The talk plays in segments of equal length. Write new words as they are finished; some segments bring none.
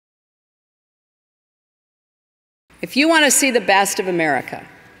If you want to see the best of America,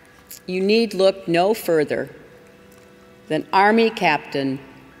 you need look no further than Army Captain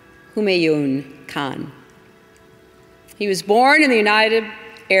Humayun Khan. He was born in the United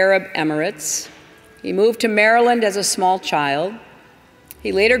Arab Emirates. He moved to Maryland as a small child.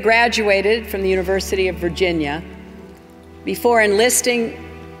 He later graduated from the University of Virginia before enlisting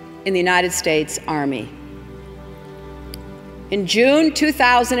in the United States Army. In June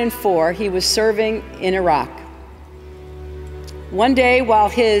 2004, he was serving in Iraq. One day, while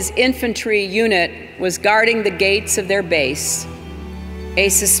his infantry unit was guarding the gates of their base, a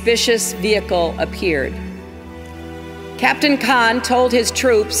suspicious vehicle appeared. Captain Khan told his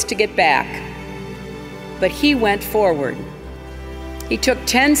troops to get back, but he went forward. He took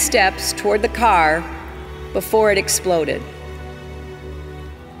 10 steps toward the car before it exploded.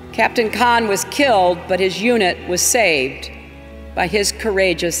 Captain Khan was killed, but his unit was saved by his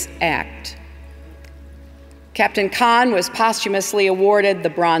courageous act. Captain Khan was posthumously awarded the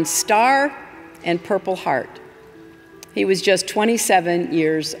Bronze Star and Purple Heart. He was just 27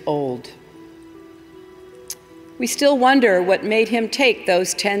 years old. We still wonder what made him take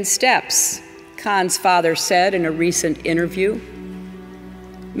those 10 steps, Khan's father said in a recent interview.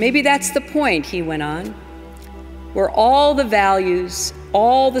 Maybe that's the point, he went on, where all the values,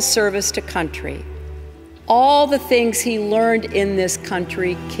 all the service to country, all the things he learned in this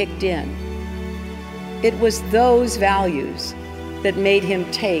country kicked in. It was those values that made him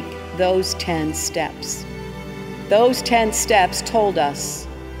take those 10 steps. Those 10 steps told us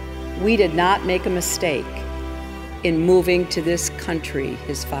we did not make a mistake in moving to this country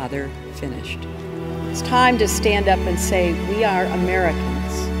his father finished. It's time to stand up and say, we are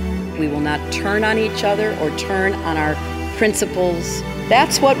Americans. We will not turn on each other or turn on our principles.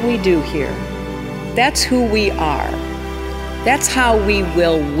 That's what we do here. That's who we are. That's how we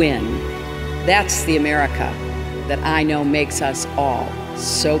will win. That's the America that I know makes us all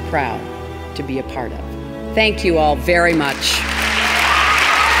so proud to be a part of. Thank you all very much.